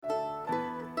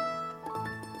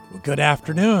Good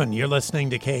afternoon. You're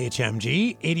listening to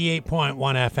KHMG 88.1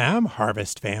 FM,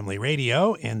 Harvest Family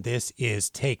Radio, and this is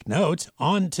Take Note.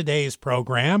 On today's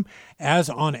program, as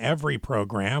on every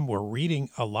program, we're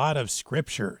reading a lot of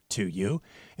scripture to you.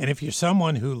 And if you're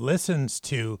someone who listens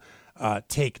to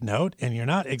Take Note and you're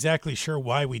not exactly sure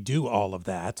why we do all of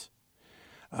that,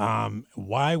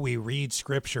 why we read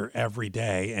scripture every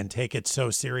day and take it so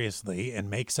seriously and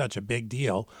make such a big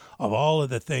deal of all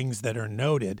of the things that are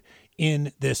noted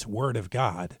in this Word of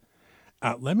God,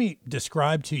 let me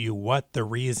describe to you what the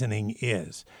reasoning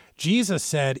is. Jesus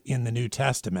said in the New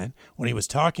Testament, when he was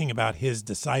talking about his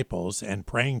disciples and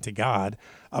praying to God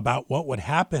about what would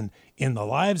happen in the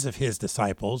lives of his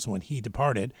disciples when he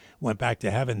departed, went back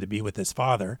to heaven to be with his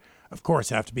Father, of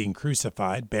course, after being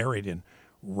crucified, buried, and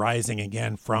rising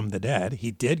again from the dead,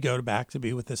 he did go back to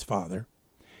be with his Father.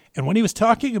 And when he was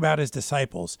talking about his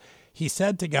disciples, he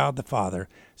said to God the Father,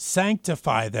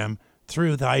 "Sanctify them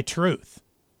through thy truth."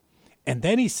 And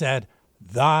then he said,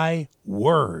 "Thy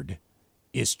word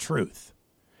is truth."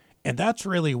 And that's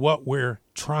really what we're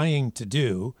trying to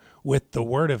do with the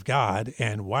Word of God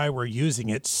and why we're using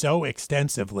it so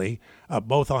extensively,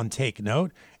 both on Take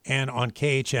Note and on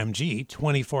KHMG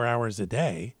 24 hours a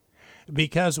day,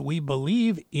 because we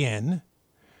believe in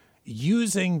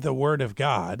using the Word of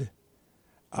God,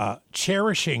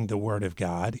 cherishing the Word of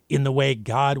God in the way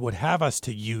God would have us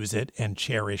to use it and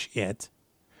cherish it,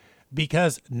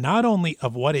 because not only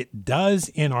of what it does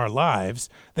in our lives,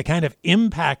 the kind of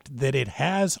impact that it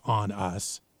has on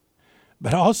us,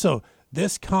 but also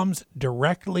this comes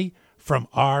directly from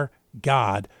our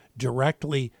God,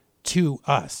 directly to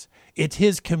us. It's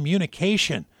his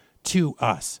communication to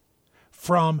us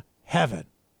from heaven.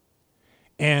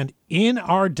 And in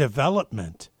our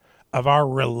development of our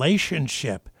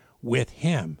relationship with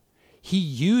him, he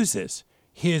uses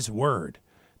his word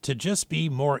to just be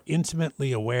more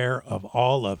intimately aware of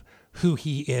all of who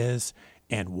he is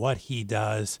and what he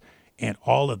does and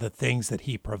all of the things that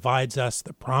he provides us,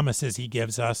 the promises he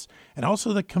gives us, and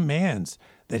also the commands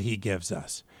that he gives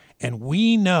us. And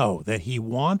we know that he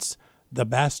wants the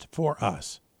best for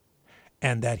us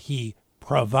and that he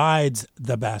provides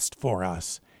the best for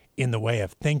us in the way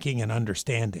of thinking and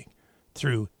understanding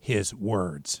through his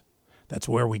words. That's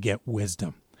where we get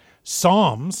wisdom.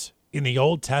 Psalms in the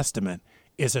Old Testament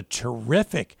is a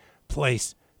terrific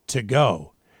place to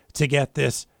go to get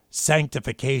this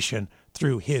sanctification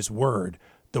through his word,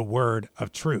 the word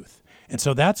of truth. And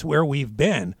so that's where we've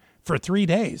been for 3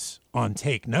 days on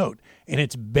Take Note. And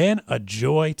it's been a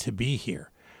joy to be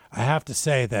here. I have to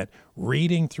say that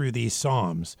reading through these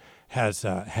Psalms has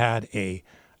had a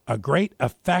great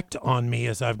effect on me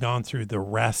as I've gone through the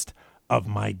rest of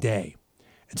my day.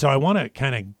 And so I want to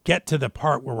kind of get to the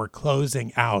part where we're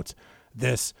closing out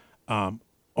this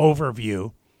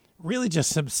overview, really just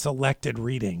some selected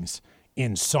readings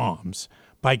in Psalms,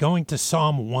 by going to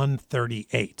Psalm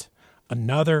 138,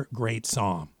 another great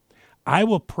psalm. "I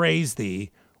will praise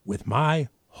thee with my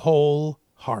whole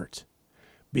heart.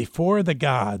 Before the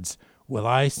gods will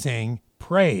I sing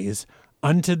praise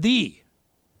unto thee."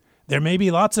 There may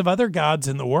be lots of other gods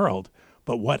in the world,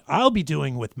 but what I'll be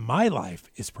doing with my life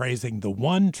is praising the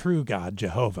one true God,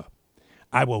 Jehovah.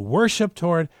 "I will worship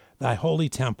toward thy holy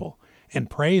temple and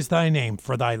praise thy name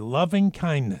for thy loving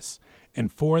kindness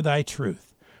and for thy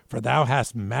truth. For thou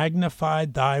hast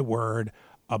magnified thy word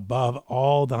above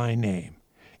all thy name.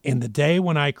 In the day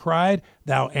when I cried,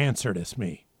 thou answeredst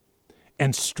me,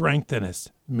 and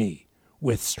strengthenest me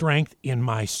with strength in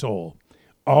my soul.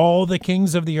 All the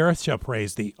kings of the earth shall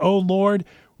praise thee, O Lord,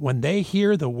 when they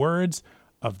hear the words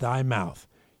of thy mouth.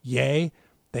 Yea,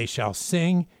 they shall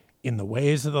sing in the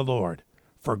ways of the Lord,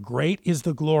 for great is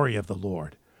the glory of the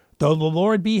Lord. Though the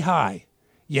Lord be high,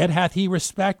 yet hath he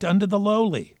respect unto the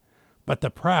lowly, but the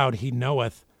proud he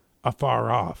knoweth afar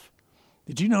off."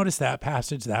 Did you notice that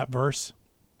passage, that verse?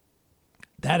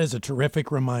 That is a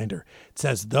terrific reminder. It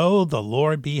says, "Though the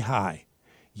Lord be high,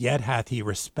 yet hath he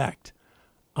respect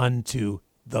unto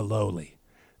the lowly."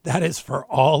 That is for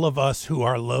all of us who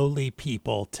are lowly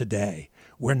people today.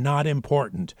 We're not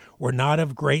important. We're not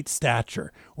of great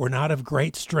stature. We're not of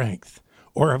great strength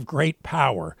or of great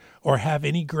power or have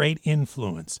any great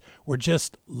influence. We're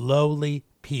just lowly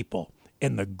people.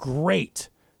 And the great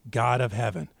God of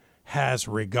heaven has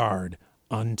regard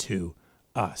unto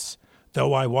us.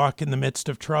 "Though I walk in the midst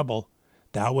of trouble,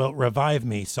 thou wilt revive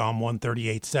me," Psalm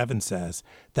 138:7 says.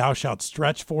 "Thou shalt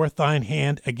stretch forth thine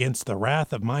hand against the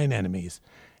wrath of mine enemies,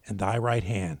 and thy right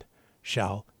hand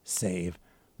shall save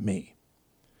me."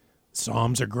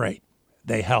 Psalms are great.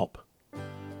 They help.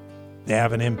 They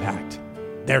have an impact.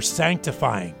 They're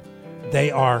sanctifying.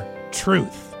 They are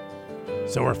truth.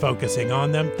 So we're focusing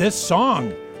on them. This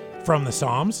song from the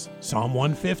Psalms, Psalm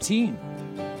 115.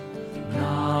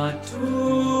 Not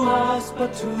to us,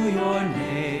 but to your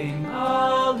name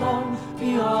alone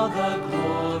be all the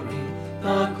glory